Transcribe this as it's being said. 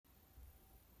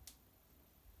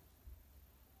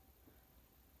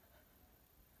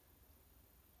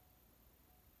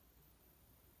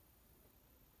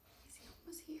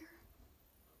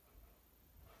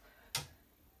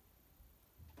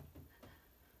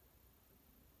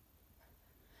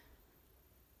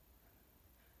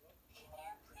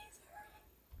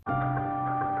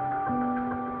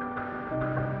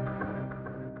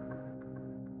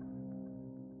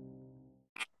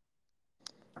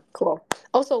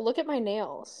Also, look at my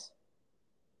nails.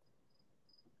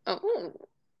 Oh,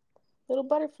 Little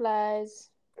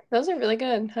butterflies. those are really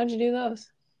good. How'd you do those?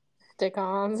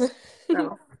 Stick-ons.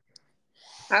 No.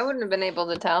 I wouldn't have been able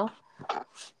to tell.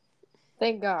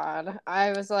 Thank God. I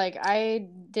was like, I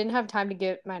didn't have time to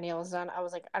get my nails done. I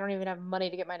was like, I don't even have money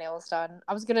to get my nails done.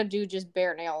 I was gonna do just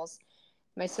bare nails.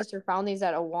 My sister found these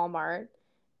at a Walmart,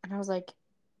 and I was like,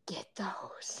 get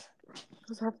those.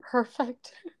 Those are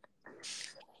perfect.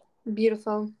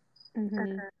 Beautiful.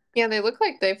 Mm-hmm. Yeah, they look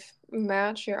like they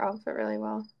match your outfit really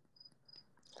well.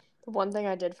 The one thing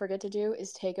I did forget to do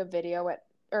is take a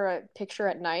a picture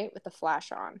at night with the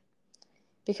flash on,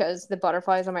 because the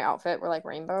butterflies on my outfit were like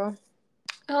rainbow.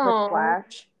 The Oh,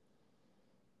 flash.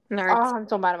 nerds. Oh, I'm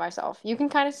so mad at myself. You can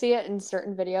kind of see it in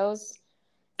certain videos,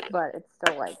 but it's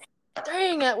still like,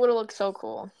 dang, that would have looked so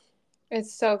cool.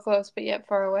 It's so close, but yet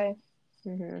far away.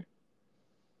 Mm-hmm.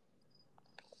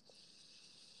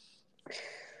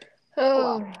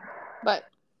 Oh. Well, but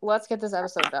let's get this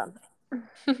episode done.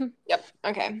 Yep.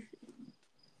 Okay.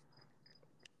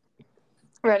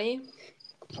 Ready?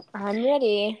 I'm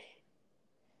ready.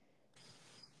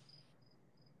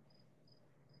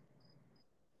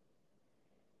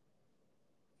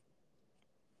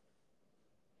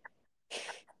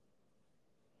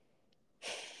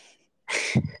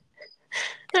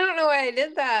 I don't know why I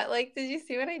did that. Like, did you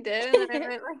see what I did? And then I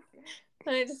went like,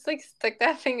 and I just like stuck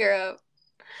that finger up.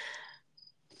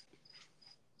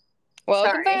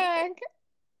 Welcome Sorry. back.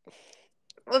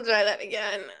 We'll try that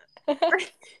again.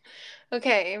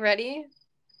 Okay, ready?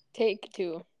 Take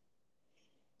 2.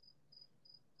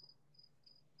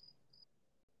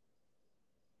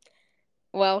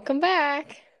 Welcome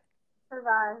back.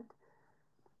 Survived.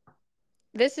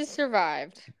 This is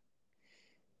Survived.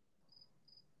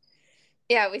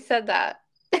 Yeah, we said that.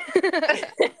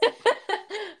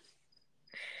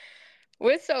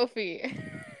 With Sophie.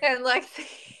 And Lexi.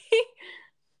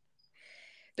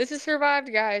 This is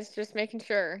Survived, guys. Just making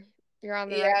sure you're on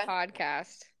the right Yeah.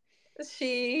 podcast.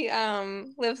 She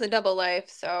lives a double life,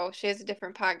 so she has a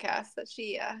different podcast that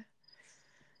she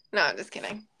No, I'm just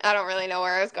kidding. I don't really know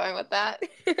where I was going with that.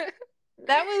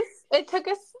 It took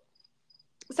us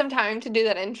some time to do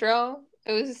that intro.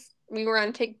 We were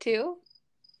on take 2.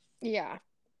 Yeah.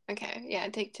 Okay, yeah,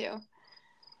 take 2.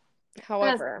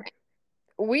 However,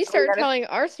 we started telling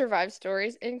our Survived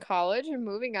stories in college and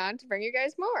moving on to bring you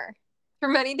guys more. For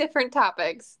many different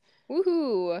topics.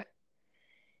 Woohoo!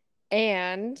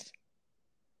 And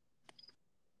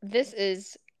this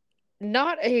is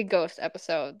not a ghost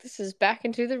episode. This is back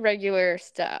into the regular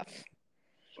stuff.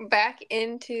 Back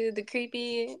into the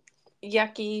creepy,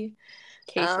 yucky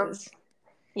Cases.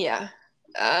 Yeah.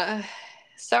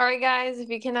 Sorry guys if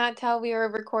you cannot tell we are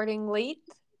recording late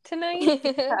tonight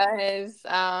because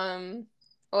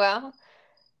well,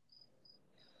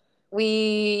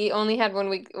 we only had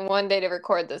 1 day to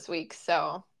record this week,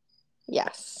 so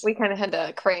Yes. we kind of had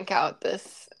to crank out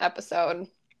this episode,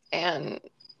 and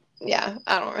yeah,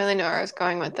 I don't really know where I was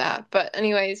going with that, but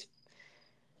anyways,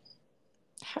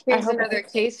 here's another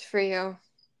case for you.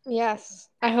 Yes.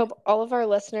 I hope all of our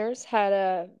listeners had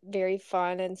a very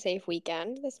fun and safe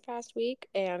weekend this past week,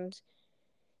 and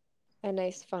a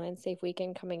nice fun and safe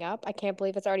weekend coming up. I can't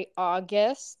believe it's already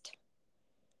August.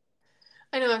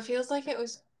 I know, it feels like it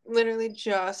was literally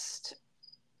just,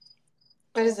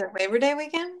 what is it, Labor Day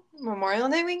weekend? Memorial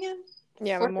Day weekend?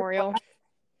 Yeah, Memorial.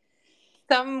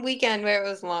 Some weekend where it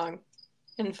was long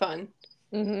and fun.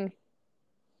 Mm-hmm.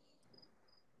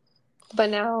 But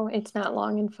now it's not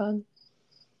long and fun.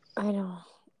 I know.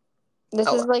 This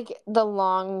is like the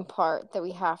long part that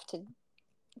we have to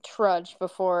trudge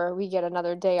before we get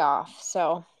another day off.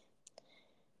 So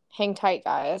hang tight,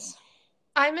 guys.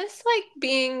 I miss like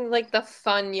being like the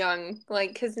fun young,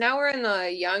 like, because now we're in the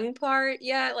young part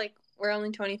yet. Like, we're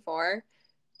only 24,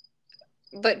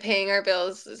 but paying our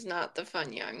bills is not the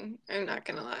fun young. I'm not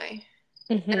gonna lie.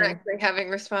 Mm-hmm. And actually having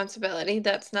responsibility,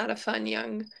 that's not a fun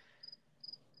young.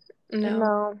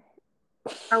 No.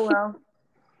 Oh well.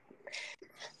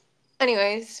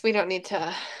 Anyways, we don't need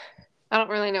to. I don't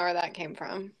really know where that came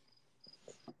from.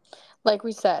 Like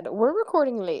we said, we're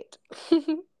recording late.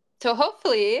 So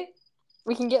hopefully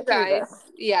we can get through this.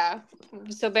 Yeah.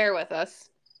 So bear with us.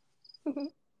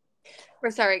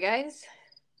 We're sorry, guys.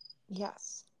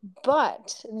 Yes.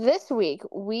 But this week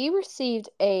we received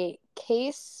a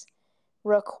case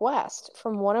request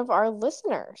from one of our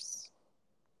listeners.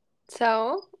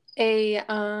 So, a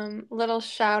little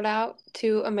shout out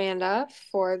to Amanda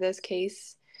for this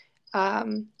case.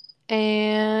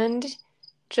 And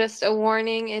just a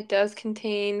warning, it does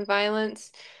contain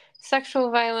violence,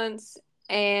 sexual violence,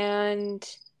 and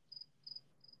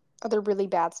Other really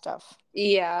bad stuff.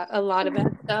 Yeah, a lot of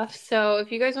bad stuff. So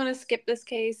if you guys want to skip this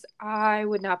case, I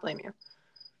would not blame you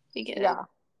because Yeah.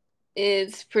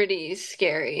 it's pretty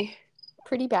scary.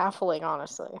 Pretty baffling,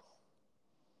 honestly.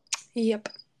 Yep.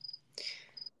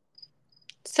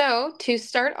 So to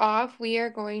start off, we are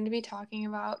going to be talking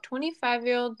about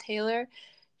 25-year-old Taylor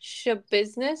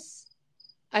Schabsiness.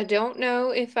 I don't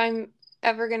know if I'm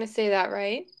ever going to say that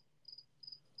right.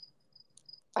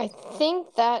 I think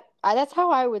that's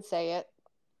how I would say it,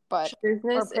 but or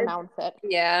Schabsiness, it's, pronounce it.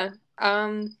 yeah.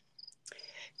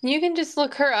 You can just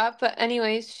look her up, but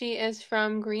anyways, she is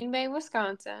from Green Bay,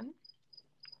 Wisconsin.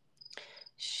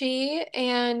 She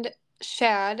and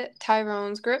Shad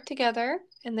Tyrones grew up together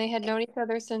and they had known each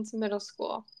other since middle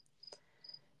school.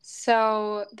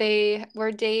 So they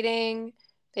were dating.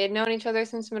 They had known each other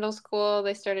since middle school.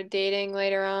 They started dating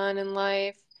later on in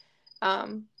life.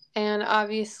 And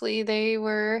obviously they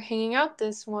were hanging out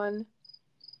this one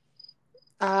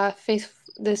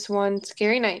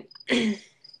scary night.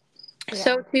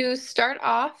 So Yeah. to start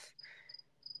off,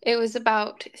 it was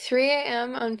about 3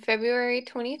 a.m. on February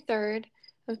 23rd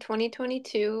of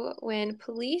 2022 when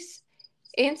police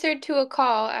answered to a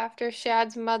call after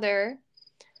Shad's mother,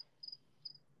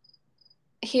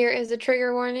 here is a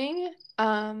trigger warning,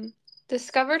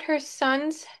 discovered her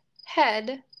son's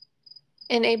head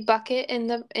in a bucket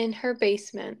in her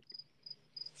basement.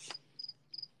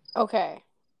 Okay.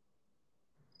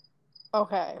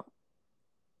 Okay.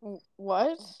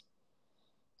 What?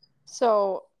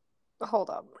 So, hold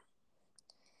up.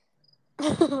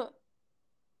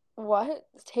 What?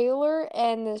 Taylor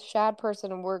and this Shad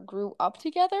person grew up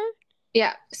together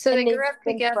Yeah, so they and they've grew up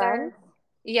been friends? together.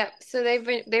 Yep, so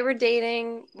they were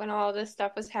dating when all this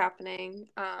stuff was happening.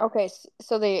 Okay,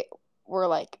 so they were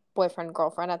like boyfriend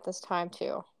girlfriend at this time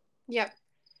too. Yep.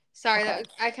 Sorry, that Okay. was,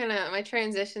 I kind of my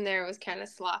transition there was kind of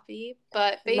sloppy,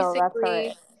 but No, that's all right.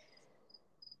 basically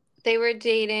they were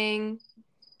dating.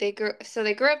 They grew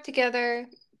up together.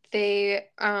 They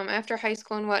after high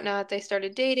school and whatnot, they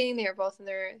started dating. They were both in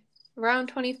their around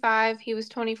 25. He was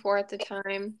 24 at the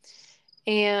time.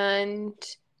 And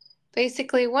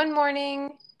basically one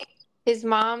morning his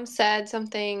mom said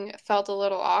something felt a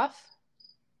little off.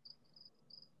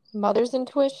 Mother's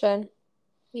intuition.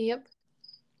 Yep.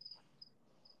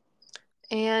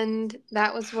 And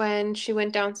that was when she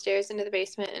went downstairs into the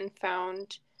basement and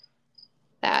found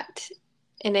that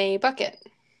in a bucket.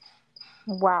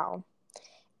 Wow.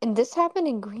 And this happened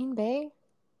in Green Bay?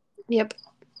 Yep.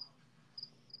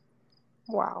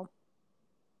 Wow.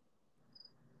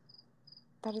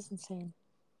 That is insane.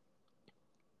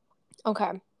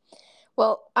 Okay.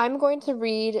 Well, I'm going to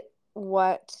read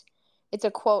what it's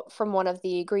a quote from one of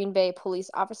the Green Bay police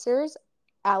officers,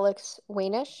 Alex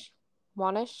Wanish.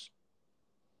 I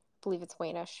believe it's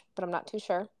Wanish, but I'm not too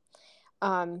sure.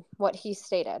 What he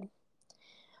stated.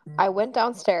 I went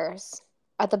downstairs.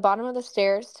 At the bottom of the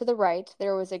stairs to the right,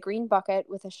 there was a green bucket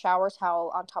with a shower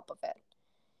towel on top of it.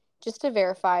 Just to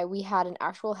verify, we had an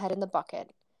actual head in the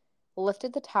bucket.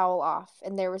 Lifted the towel off,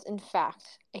 and there was, in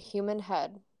fact, a human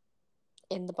head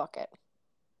in the bucket.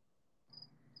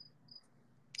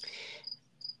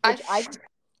 I Which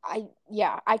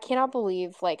I cannot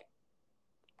believe, like,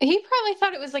 He probably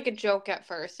thought it was like a joke at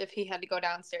first if he had to go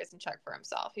downstairs and check for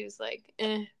himself. He was like,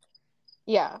 eh.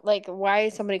 yeah, like, why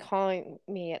is somebody calling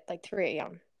me at, like, 3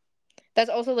 a.m.? That's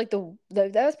also, like, that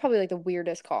was probably, like, the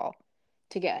weirdest call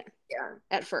to get Yeah.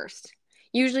 at first.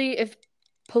 Usually, if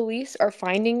police are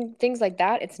finding things like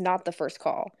that, it's not the first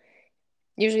call.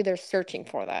 Usually, they're searching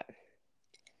for that.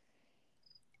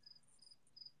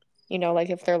 You know, like,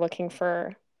 if they're looking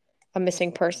for a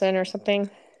missing person or something.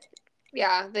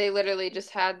 Yeah, they literally just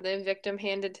had the victim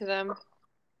handed to them.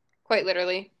 Quite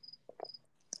literally.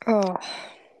 Oh.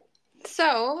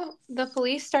 So, the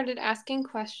police started asking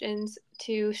questions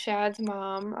to Shad's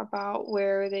mom about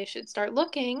where they should start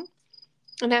looking.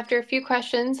 And after a few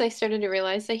questions, they started to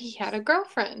realize that he had a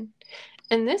girlfriend.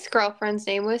 And this girlfriend's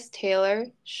name was Taylor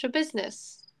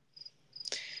Schabsiness.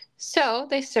 So,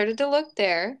 they started to look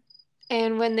there.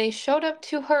 And when they showed up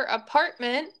to her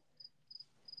apartment,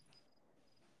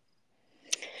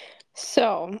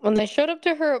 So, when they showed up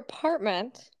to her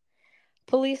apartment,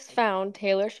 police found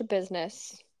Taylor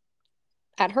Schabsiness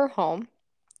at her home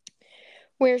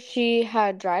where she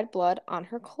had dried blood on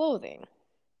her clothing.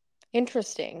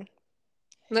 Interesting.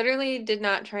 literally did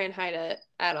not try and hide it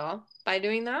at all by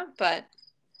doing that, but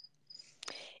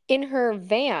In her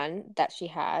van that she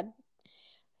had,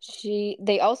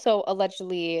 they also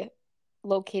allegedly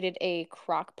located a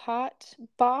crock pot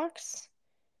box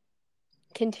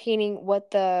containing what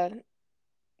the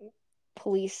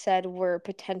police said were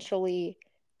potentially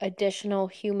additional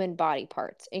human body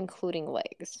parts, including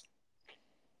legs.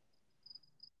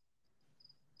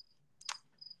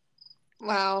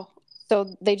 Wow.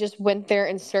 So they just went there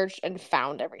and searched and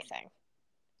found everything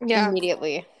Yeah.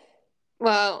 immediately.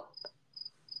 Well,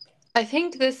 I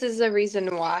think this is the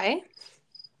reason why.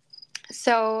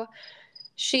 So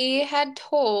she had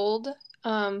told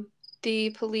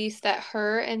the police that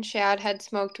her and Shad had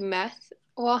smoked meth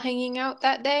while hanging out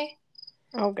that day.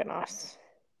 Oh, goodness.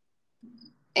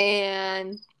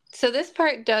 And so this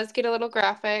part does get a little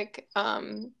graphic.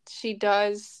 She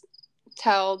does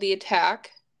tell the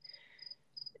attack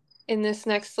in this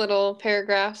next little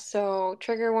paragraph. So,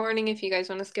 trigger warning if you guys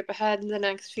want to skip ahead the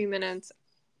next few minutes,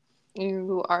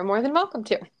 you are more than welcome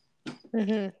to.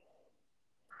 Mm-hmm.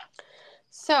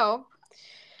 So,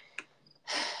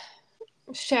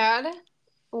 Shad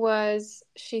was,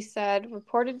 she said,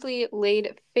 reportedly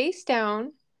laid face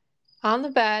down on the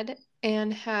bed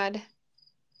and had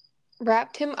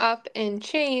wrapped him up in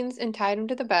chains and tied him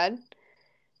to the bed.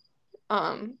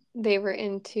 They were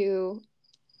into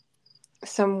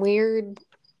some weird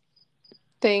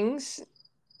things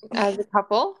as a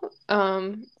couple.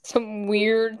 Some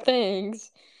weird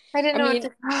things. I didn't I know what mean,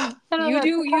 to. I don't know you what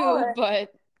do to call you, it.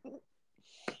 but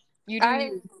you do I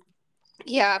you.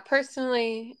 Yeah,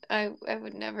 personally, I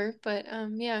would never, but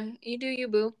yeah, you do you,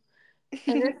 boo.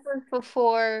 And this was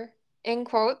before, in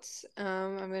quotes,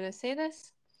 I'm gonna say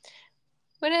this,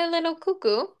 went a little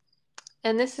cuckoo,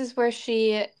 and this is where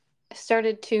she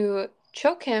started to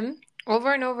choke him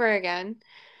over and over again,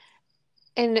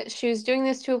 and she was doing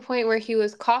this to a point where he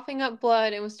was coughing up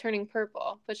blood and was turning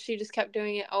purple, but she just kept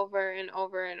doing it over and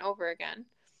over and over again.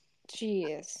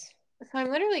 Jeez. So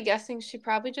I'm literally guessing she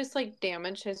probably just like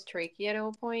damaged his trachea at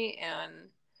a point and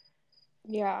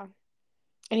Yeah.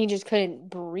 And he just couldn't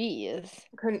breathe.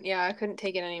 I couldn't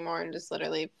take it anymore and just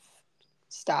literally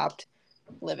stopped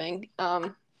living.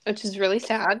 Which is really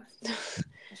sad.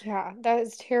 Yeah, that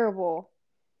is terrible.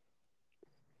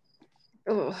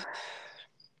 Ugh.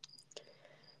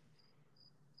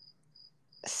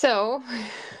 So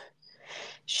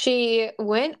she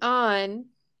went on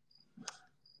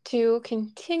to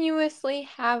continuously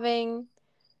having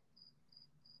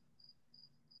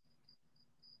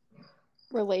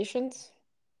Relations?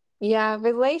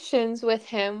 relations with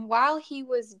him while he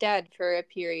was dead for a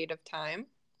period of time.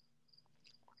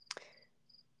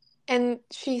 And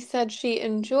she said she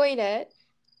enjoyed it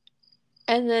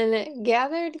and then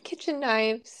gathered kitchen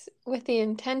knives with the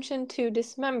intention to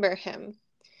dismember him.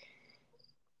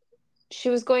 She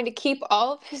was going to keep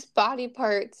all of his body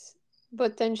parts,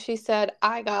 but then she said,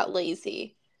 I got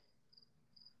lazy.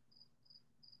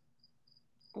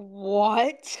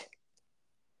 What?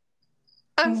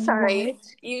 I'm sorry. What?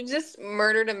 You just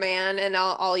murdered a man, and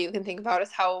all you can think about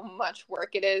is how much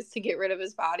work it is to get rid of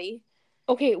his body.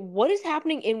 Okay, what is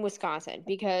happening in Wisconsin?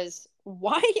 Because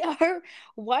why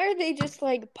are they just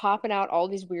like popping out all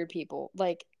these weird people?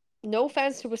 Like, no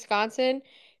offense to Wisconsin,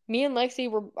 me and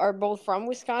Lexi are both from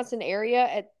Wisconsin area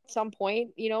at some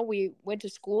point. We went to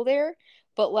school there,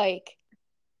 but like,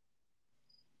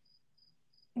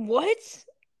 what?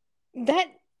 That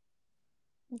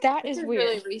that This is is weird.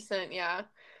 really recent, yeah.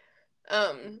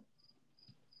 Um,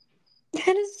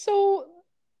 That is so.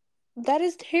 That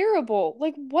is terrible.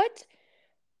 Like, what?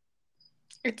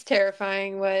 it's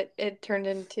terrifying what it turned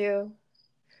into.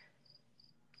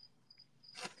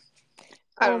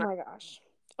 I Oh don't know. my gosh.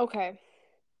 Okay.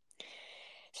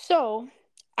 So,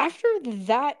 after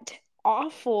that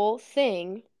awful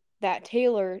thing that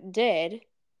Taylor did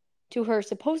to her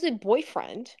supposed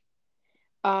boyfriend,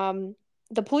 um,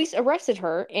 the police arrested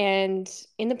her, and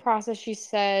in the process, she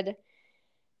said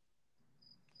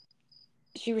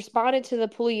she responded to the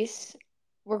police,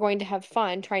 "We're going to have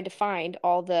fun trying to find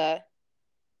all the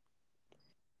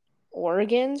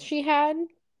organs she had."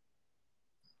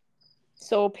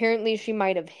 So apparently, she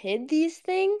might have hid these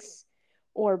things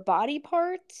or body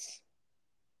parts,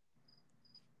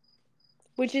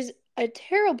 which is a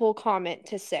terrible comment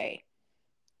to say.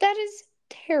 That is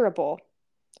terrible.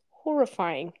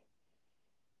 Horrifying.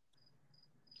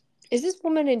 Is this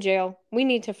woman in jail? We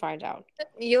need to find out.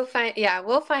 We'll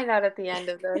find out at the end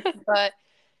of this, but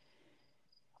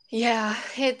yeah,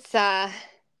 it's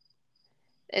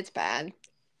bad.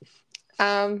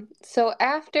 So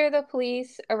after the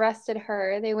police arrested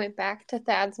her, they went back to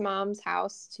Thad's mom's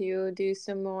house to do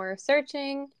some more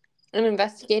searching and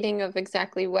investigating of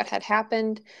exactly what had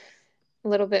happened, a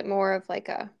little bit more of like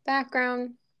a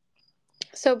background.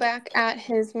 So back at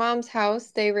his mom's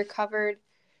house, they recovered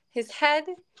his head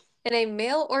in a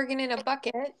male organ in a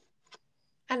bucket,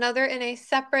 another in a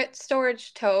separate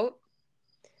storage tote,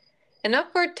 an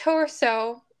upward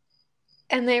torso,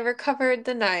 and they recovered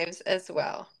the knives as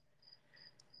well.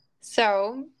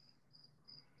 So,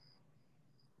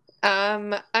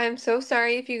 I'm so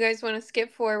sorry if you guys want to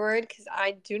skip forward because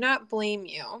I do not blame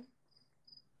you.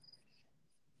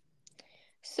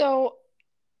 So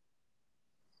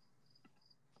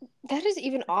that is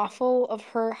even awful of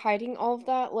her hiding all of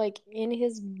that, like, in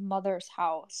his mother's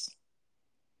house.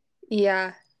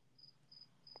 Yeah.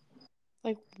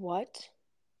 Like, what?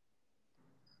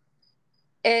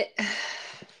 It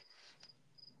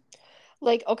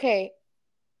Like, okay,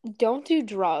 don't do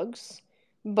drugs,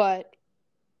 but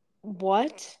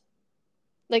what?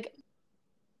 Like,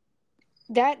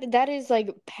 that is,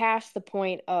 like, past the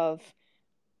point of,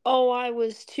 oh, I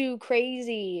was too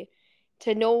crazy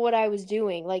to know what I was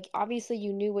doing. Like, obviously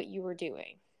you knew what you were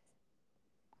doing.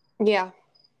 yeah.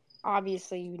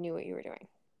 Obviously you knew what you were doing.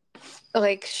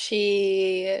 Like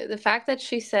the fact that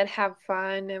she said have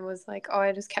fun and was like, "Oh,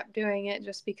 I just kept doing it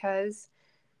just because."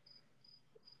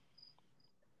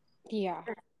 Yeah.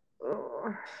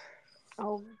 Ugh.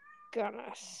 Oh,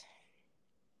 goodness.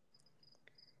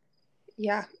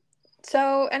 Yeah.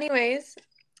 So, anyways,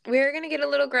 we're going to get a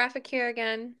little graphic here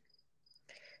again.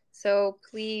 So,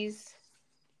 please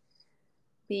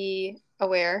be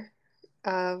aware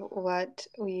of what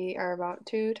we are about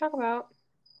to talk about.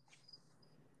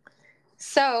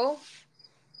 So,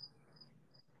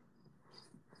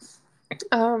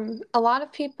 a lot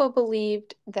of people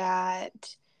believed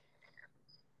that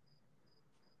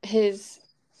his,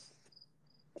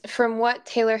 from what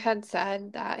Taylor had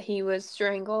said, that he was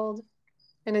strangled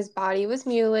and his body was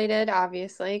mutilated,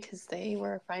 obviously, because they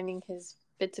were finding his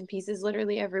bits and pieces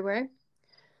literally everywhere.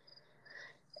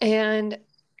 And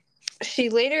she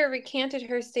later recanted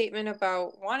her statement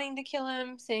about wanting to kill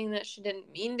him, saying that she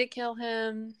didn't mean to kill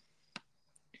him.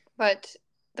 But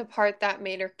the part that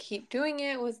made her keep doing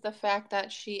it was the fact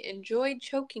that she enjoyed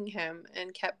choking him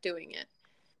and kept doing it.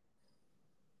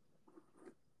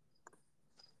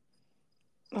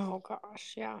 Oh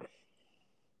gosh, yeah.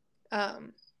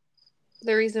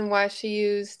 The reason why she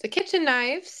used the kitchen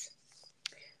knives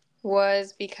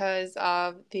was because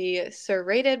of the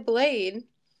serrated blade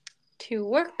to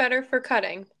work better for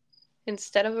cutting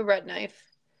instead of a bread knife.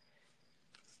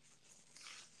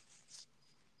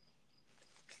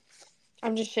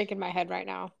 I'm just shaking my head right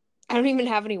now. I don't even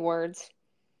have any words.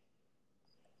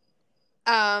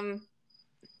 Um,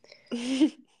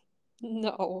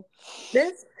 No.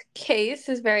 this case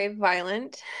is very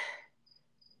violent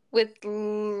with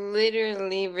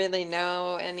literally really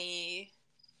no any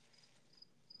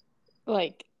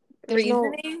Like, there's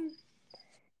reasoning.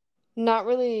 not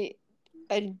really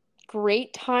a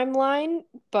great timeline,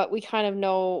 but we kind of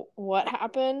know what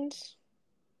happened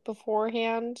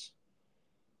beforehand.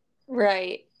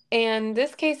 Right. And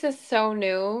this case is so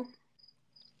new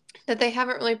that they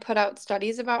haven't really put out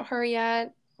studies about her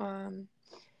yet.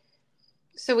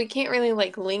 So we can't really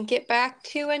like link it back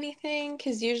to anything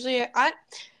because usually I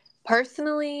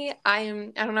personally I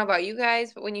don't know about you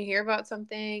guys, but when you hear about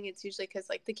something, it's usually because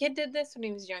like the kid did this when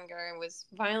he was younger and was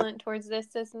violent towards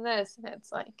this and this, and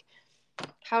it's like,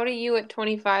 how do you at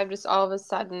 25 just all of a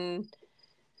sudden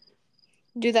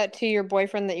Do that to your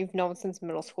boyfriend that you've known since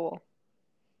middle school.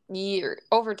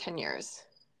 over 10 years?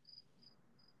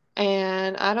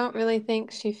 And I don't really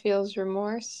think she feels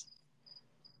remorse.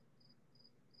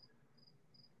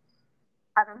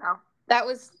 I don't know.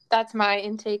 That's my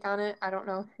intake on it. I don't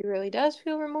know if she really does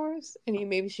feel remorse. I mean,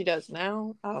 maybe she does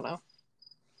now. I don't know.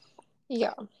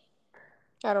 Yeah.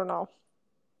 I don't know.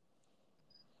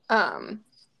 Um,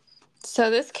 so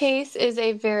this case is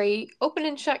a very open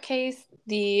and shut case.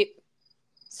 The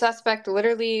suspect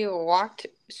literally walked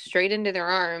straight into their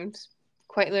arms,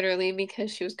 quite literally,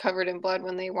 because she was covered in blood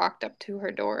when they walked up to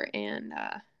her door, and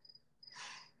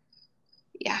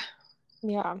yeah.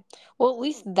 Yeah. Well, at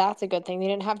least that's a good thing. They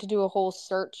didn't have to do a whole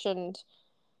search and,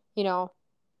 you know,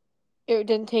 it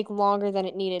didn't take longer than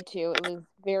it needed to. It was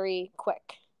very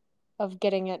quick of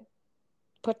getting it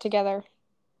put together.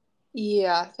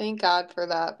 Yeah, thank God for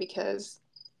that because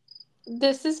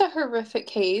this is a horrific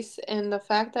case, and the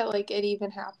fact that like it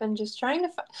even happened, just trying to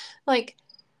like,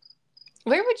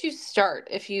 where would you start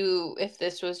if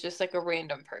this was just like a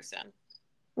random person?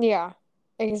 Yeah.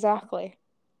 Exactly.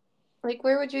 Like,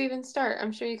 where would you even start?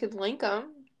 I'm sure you could link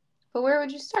them, but where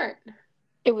would you start?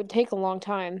 It would take a long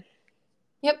time.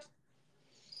 Yep.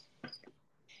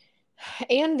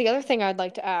 And the other thing I'd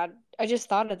like to add, I just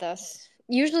thought of this.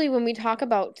 Usually, when we talk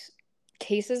about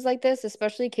cases like this,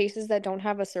 especially cases that don't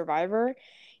have a survivor,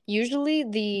 usually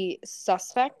the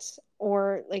suspect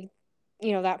or, like,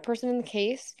 that person in the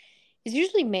case is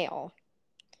usually male.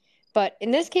 But in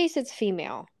this case, it's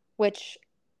female, which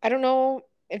I don't know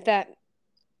if that.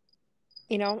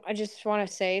 I just want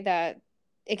to say that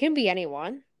it can be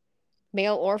anyone,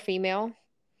 male or female.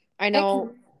 I It know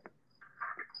can,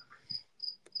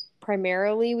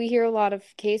 primarily we hear a lot of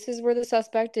cases where the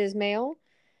suspect is male,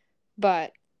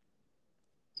 but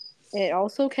it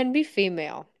also can be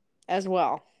female as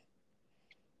well.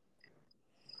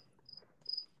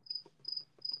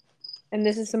 And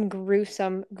this is some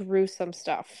gruesome, gruesome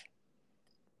stuff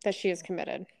that she has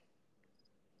committed.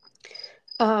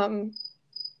 um,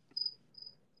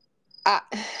 I,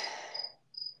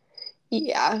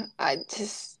 yeah, I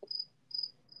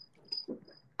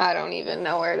don't even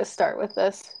know where to start with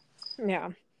this. Yeah.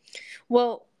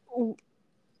 Well,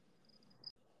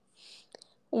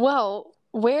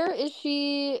 where is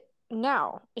she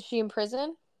now? Is she in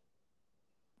prison?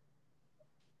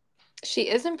 She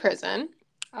is in prison.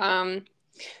 Um,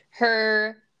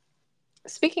 her,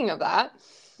 speaking of that,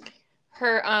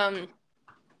 her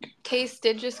case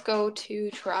did just go to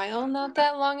trial not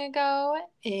that long ago,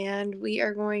 and we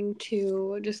are going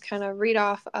to just kind of read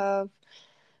off of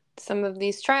some of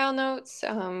these trial notes,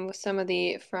 with some of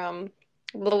the from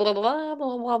blah blah blah blah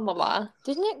blah blah blah.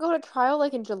 Didn't it go to trial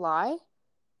like in July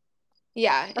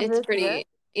Yeah, of this year?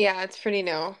 it's pretty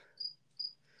new.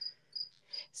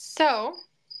 So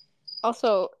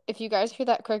Also, if you guys hear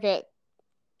that cricket,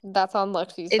 that's on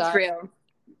Lexi's it's side. real.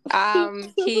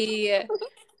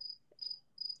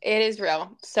 It is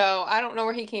real. So I don't know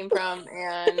where he came from,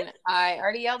 and I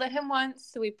already yelled at him once,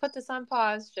 so we put this on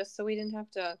pause just so we didn't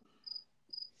have to.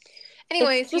 It's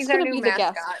Anyways, he's just our gonna new be the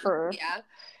guest mascot. for. Yeah.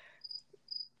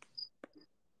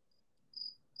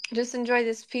 Just enjoy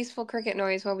this peaceful cricket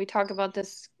noise while we talk about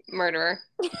this murderer.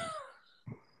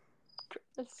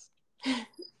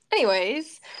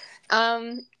 Anyways,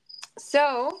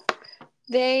 so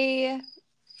they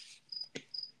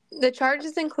the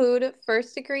charges include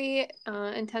first-degree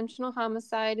intentional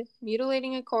homicide,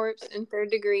 mutilating a corpse, and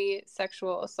third-degree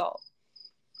sexual assault.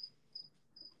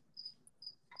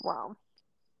 Wow.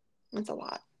 That's a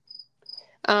lot.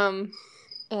 And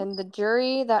the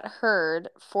jury that heard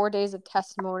 4 days of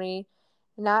testimony,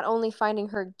 not only finding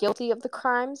her guilty of the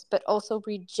crimes, but also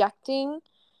rejecting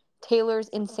Taylor's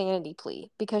insanity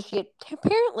plea because she had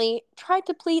apparently tried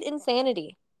to plead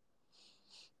insanity.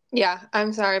 Yeah,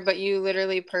 I'm sorry, but you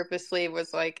literally purposely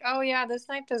was like, oh yeah, this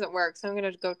knife doesn't work, so I'm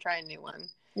gonna go try a new one.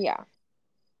 Yeah.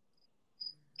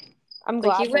 I'm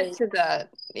Like glad you went to the,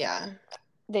 yeah.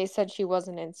 they said she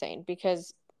wasn't insane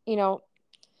because,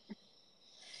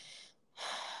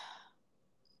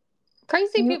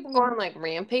 Crazy people go on like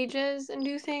rampages and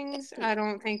do things. I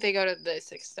don't think they go to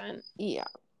this extent. yeah.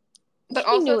 But She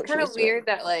also knew it's what she kind of was doing. weird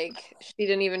that like she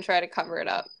didn't even try to cover it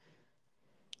up.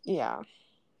 Yeah,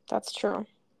 that's true.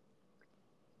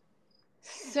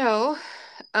 So,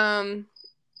 during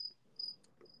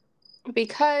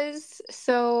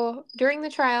the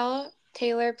trial,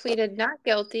 Taylor pleaded not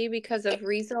guilty because of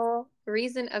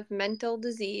reason of mental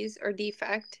disease or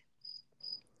defect.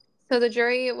 So the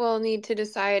jury will need to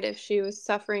decide if she was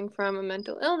suffering from a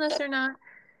mental illness or not,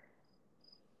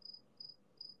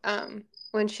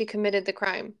 when she committed the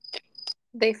crime.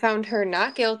 They found her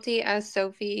not guilty as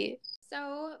Sophie.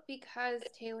 So, because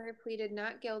Taylor pleaded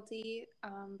not guilty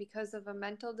because of a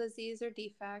mental disease or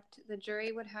defect, the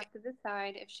jury would have to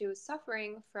decide if she was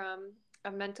suffering from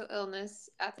a mental illness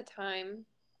at the time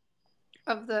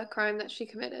of the crime that she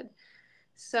committed.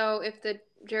 So, if the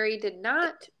jury did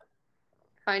not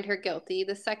find her guilty,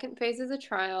 the second phase of the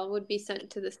trial would be sent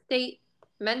to the state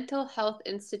mental health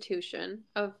institution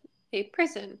of a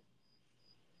prison.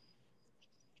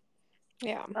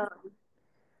 Yeah.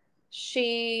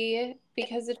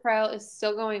 Because the trial is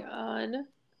still going on,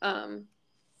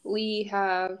 we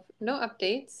have no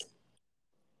updates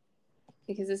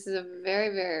because this is a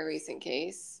very, very recent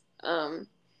case.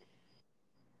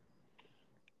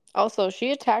 Also,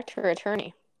 she attacked her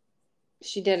attorney.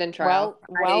 She did in trial.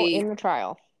 Well in the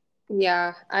trial.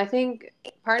 Yeah, I think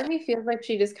part of me feels like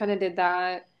she just kind of did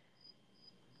that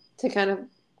to kind of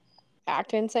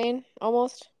act insane,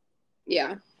 almost.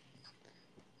 Yeah.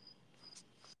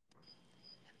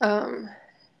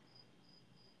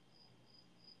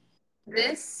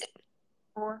 This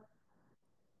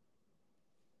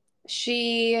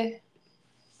she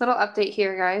little update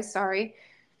here, guys. Sorry.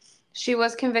 She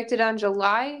was convicted on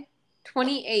July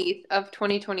 28th of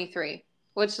 2023,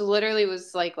 which literally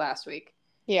was like last week.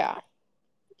 Yeah.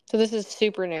 So this is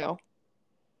super new.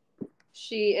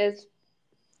 She has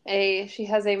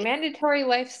a mandatory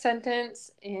life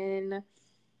sentence in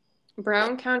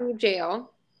Brown County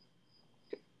Jail.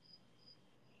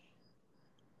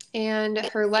 And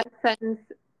her life sentence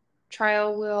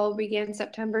trial will begin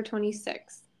September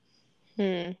 26th.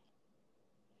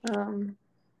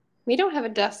 We don't have a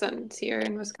death sentence here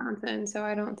in Wisconsin, so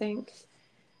I don't think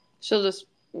she'll just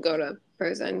go to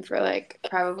prison for like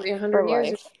probably For 100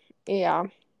 years. life. Yeah.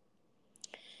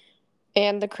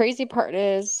 And the crazy part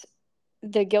is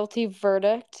the guilty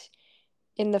verdict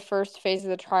in the first phase of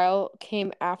the trial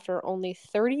came after only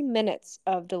 30 minutes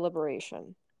of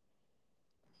deliberation,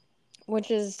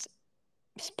 which is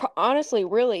honestly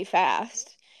really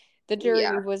fast. The jury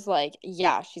Yeah. was like,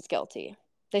 yeah, she's guilty.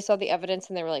 They saw the evidence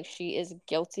and they were like, she is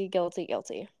guilty, guilty,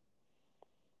 guilty.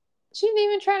 She didn't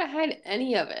even try to hide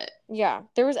any of it. Yeah,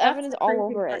 there was That's evidence the all crazy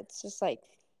over it. part. It's just like,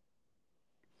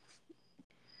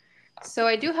 So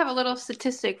I do have a little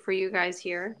statistic for you guys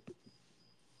here.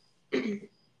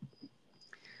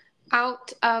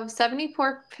 Out of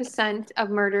 74% of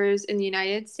murders in the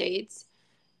United States,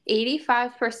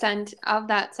 85% of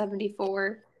that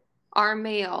 74 are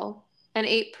male and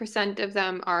 8% of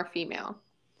them are female.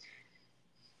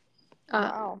 Um,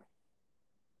 wow.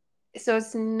 so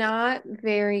it's not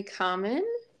very common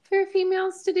for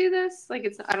females to do this. Like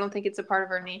I don't think it's a part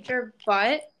of our nature,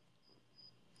 but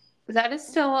that is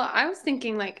still, I was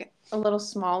thinking like a little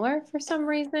smaller for some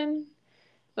reason,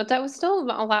 but that was still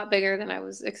a lot bigger than I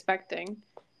was expecting.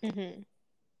 Hmm.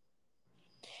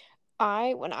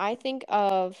 When I think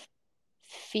of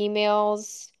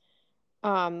females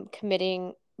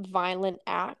committing violent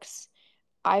acts,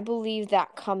 I believe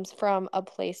that comes from a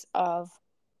place of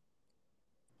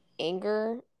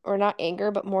anger, or not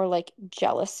anger, but more like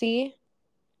jealousy.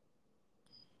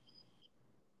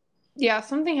 Yeah,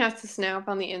 something has to snap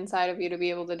on the inside of you to be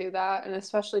able to do that, and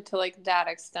especially to like that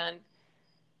extent.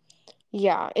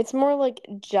 Yeah, it's more like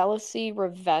jealousy,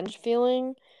 revenge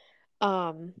feeling.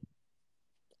 Um,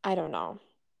 I don't know.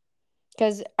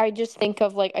 Because I just think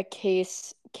of like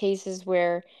cases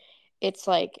where it's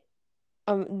like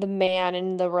the man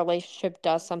in the relationship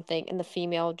does something and the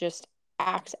female just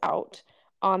acts out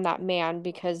on that man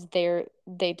because they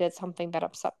did something that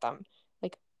upset them.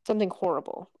 Like something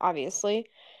horrible, obviously.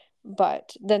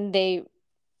 But then they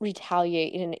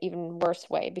retaliate in an even worse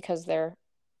way because they're,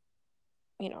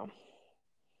 you know,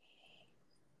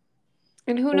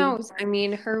 And who they, knows? I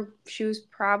mean, she was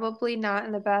probably not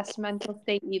in the best mental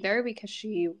state either because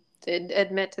she did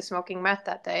admit to smoking meth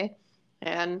that day.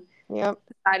 And yep.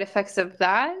 the side effects of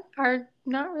that are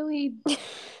not really,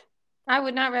 I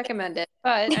would not recommend it.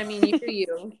 But I mean, you do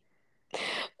you.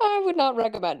 I would not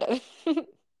recommend it.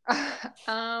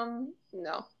 No.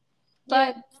 Yeah,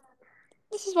 But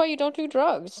this is why you don't do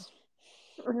drugs.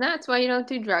 that's why you don't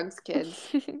do drugs, kids.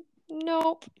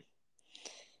 Nope.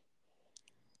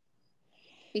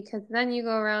 Because then you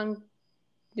go around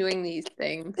doing these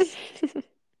things.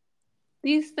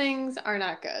 These things are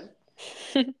not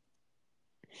good.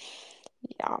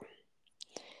 Yeah.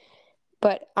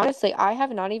 But honestly, I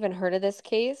have not even heard of this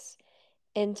case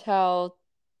until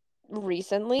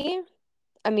recently.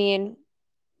 I mean,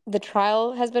 the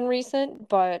trial has been recent,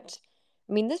 but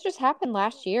I mean, this just happened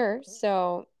last year.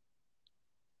 So,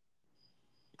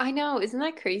 I know, isn't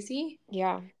that crazy?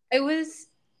 yeah. It was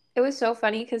it was so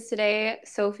funny because today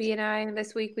Sophie and I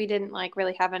this week we didn't like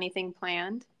really have anything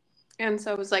planned. And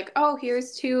so it was like, oh,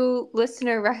 here's two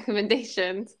listener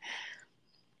recommendations.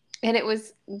 And it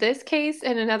was this case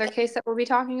and another case that we'll be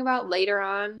talking about later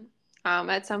on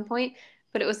at some point.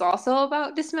 But it was also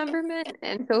about dismemberment.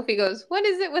 And Sophie goes, what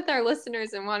is it with our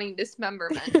listeners and wanting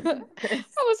dismemberment? I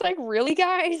was like, really,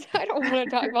 guys? I don't want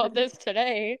to talk about this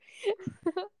today.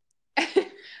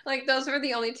 Like, those were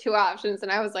the only two options.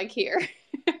 And I was like, here.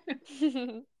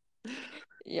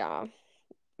 Yeah.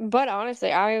 But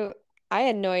honestly, I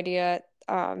had no idea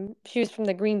she was from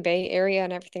the Green Bay area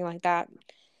and everything like that.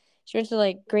 She went to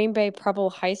like Green Bay Preble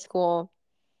High School.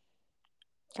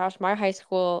 Gosh, my high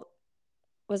school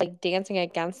was like dancing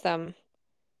against them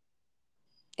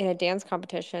in a dance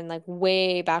competition like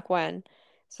way back when.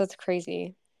 So it's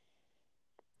crazy.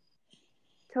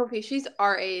 Sophie, she's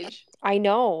our age. I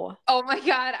know. Oh my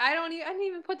God, I didn't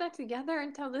even put that together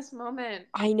until this moment.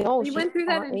 I know. We She's went through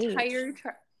that our age. entire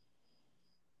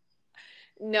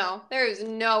No, there is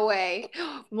no way.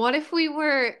 What if we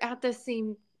were at the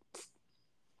same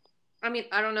I mean,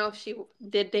 I don't know if she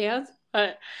did dance,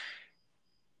 but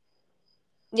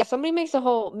Yeah, somebody make a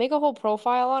whole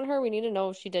profile on her. We need to know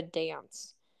if she did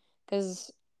dance.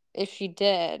 Because if she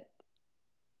did,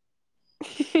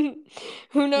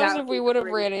 who knows that if would we be would have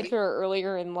ran into crazy. her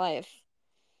earlier in life.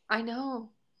 I know.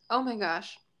 Oh my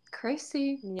gosh.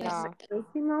 Crazy. This is a Yeah,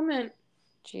 crazy moment.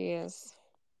 jeez.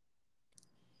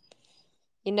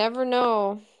 You never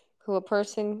know who a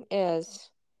person is,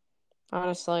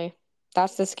 honestly.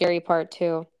 That's the scary part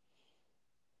too.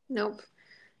 Nope.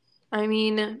 I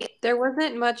mean, there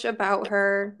wasn't much about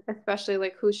her, especially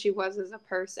like who she was as a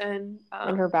person,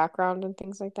 And her background and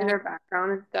things like and that. her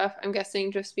background and stuff. I'm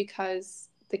guessing just because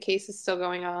the case is still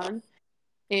going on,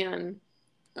 and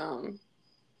um,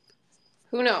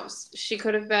 who knows? She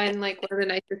could have been like one of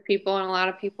the nicest people, and a lot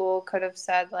of people could have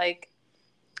said like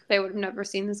they would have never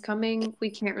seen this coming. We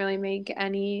can't really make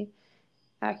any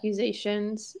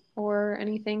accusations or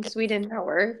anything because we didn't know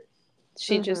her.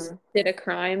 She just Mm-hmm. did a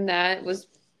crime that was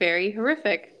very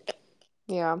horrific.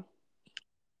 Yeah. And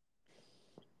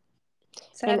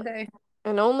Sad day.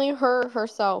 and only her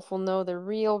herself will know the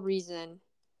real reason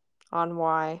on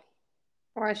why.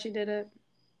 Why she did it.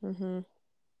 Mm-hmm.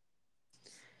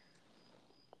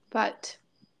 But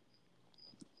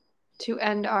to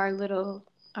end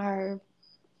our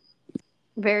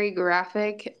very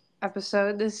graphic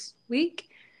episode this week,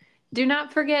 do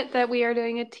not forget that we are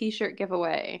doing a t-shirt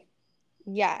giveaway.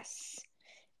 Yes.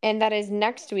 And that is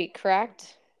next week,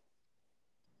 correct?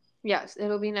 Yes,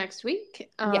 it'll be next week.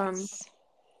 Yes.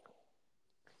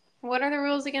 What are the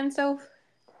rules again, Soph?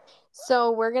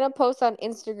 So we're gonna post on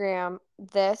Instagram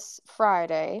this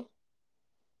Friday.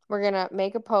 We're gonna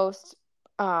make a post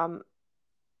um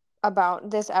about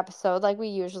this episode like we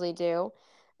usually do.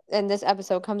 And this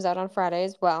episode comes out on Friday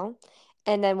as well.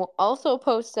 And then we'll also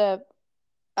post a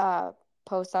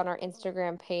post on our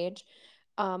Instagram page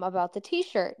about the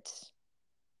t-shirts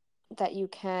that you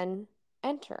can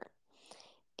enter.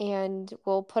 And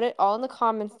we'll put it all in the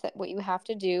comments that what you have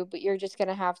to do, but you're just going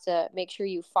to have to make sure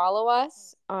you follow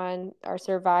us on our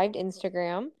Survived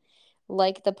Instagram,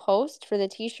 like the post for the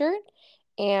t-shirt,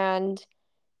 and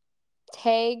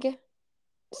tag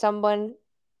someone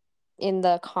in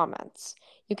the comments.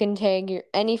 You can tag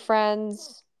any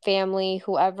friends, family,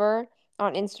 whoever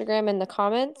on Instagram in the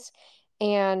comments,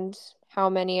 and how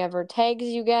many ever tags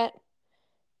you get,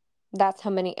 that's how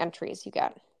many entries you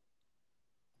get.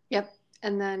 Yep.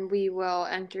 And then we will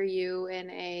enter you in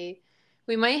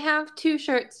we might have 2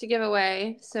 shirts to give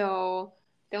away, so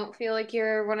don't feel like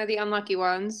you're one of the unlucky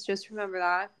ones. Just remember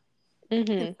that. And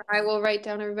Mm-hmm. I will write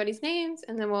down everybody's names,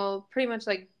 and then we'll pretty much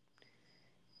like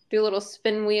do a little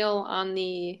spin wheel on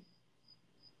the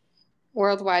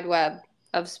World Wide Web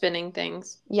of spinning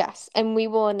things. Yes, and we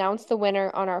will announce the winner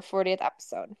on our 40th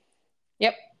episode.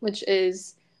 Yep,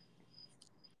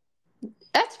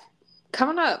 that's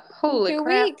coming up. In Holy two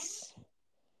crap. weeks.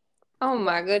 Oh Yeah.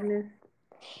 my goodness.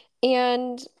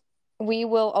 And we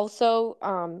will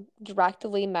also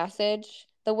directly message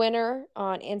the winner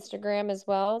on Instagram as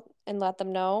well and let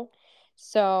them know.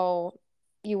 So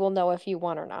you will know if you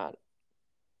won or not.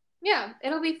 Yeah,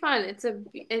 it'll be fun.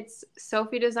 It's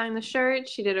Sophie designed the shirt.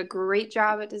 She did a great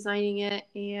job at designing it,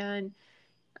 and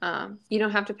you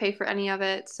don't have to pay for any of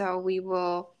it. So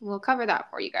we'll cover that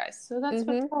for you guys. So that's what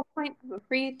the Mm-hmm. whole point of a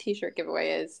free T-shirt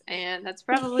giveaway is, and that's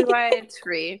probably why it's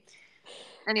free.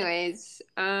 Anyways,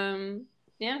 yeah,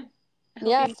 I hope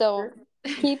Yeah, you so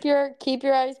keep your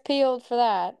eyes peeled for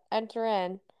that. Enter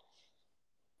in.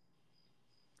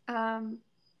 um,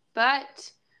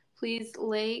 but please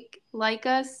like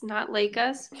us, not like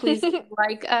us. Please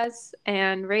like us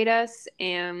and rate us,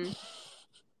 and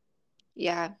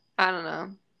yeah, I don't know.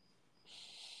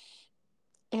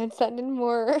 And send in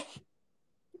more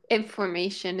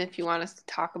Information if you want us to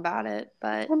talk about it,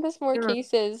 but send us more you know,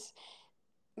 cases.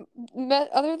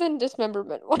 Other than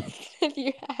dismemberment ones if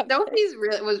you have it. Sophie's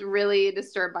was really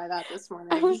disturbed by that this I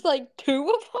morning. was like, two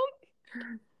of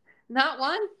Not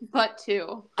one, but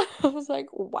 2. them? I was like,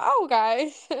 wow,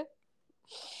 guys.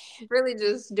 Really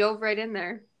just dove right in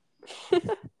there.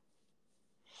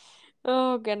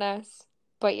 Oh, goodness.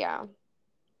 But yeah.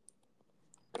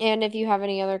 And if you have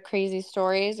any other crazy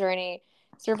stories or any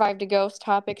survived a ghost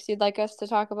topics you'd like us to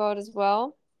talk about as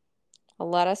well,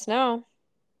 let us know.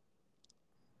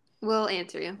 We'll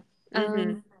answer you.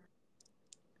 Mm-hmm.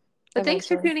 But thanks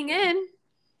for Eventually. tuning in.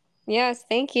 Yes,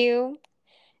 thank you.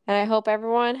 And I hope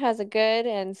everyone has a good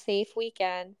and safe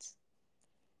weekend.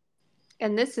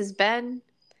 And this has been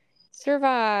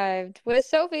Survived with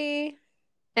Sophie.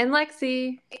 and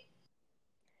Lexi.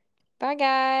 Bye,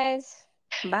 guys.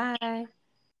 Bye.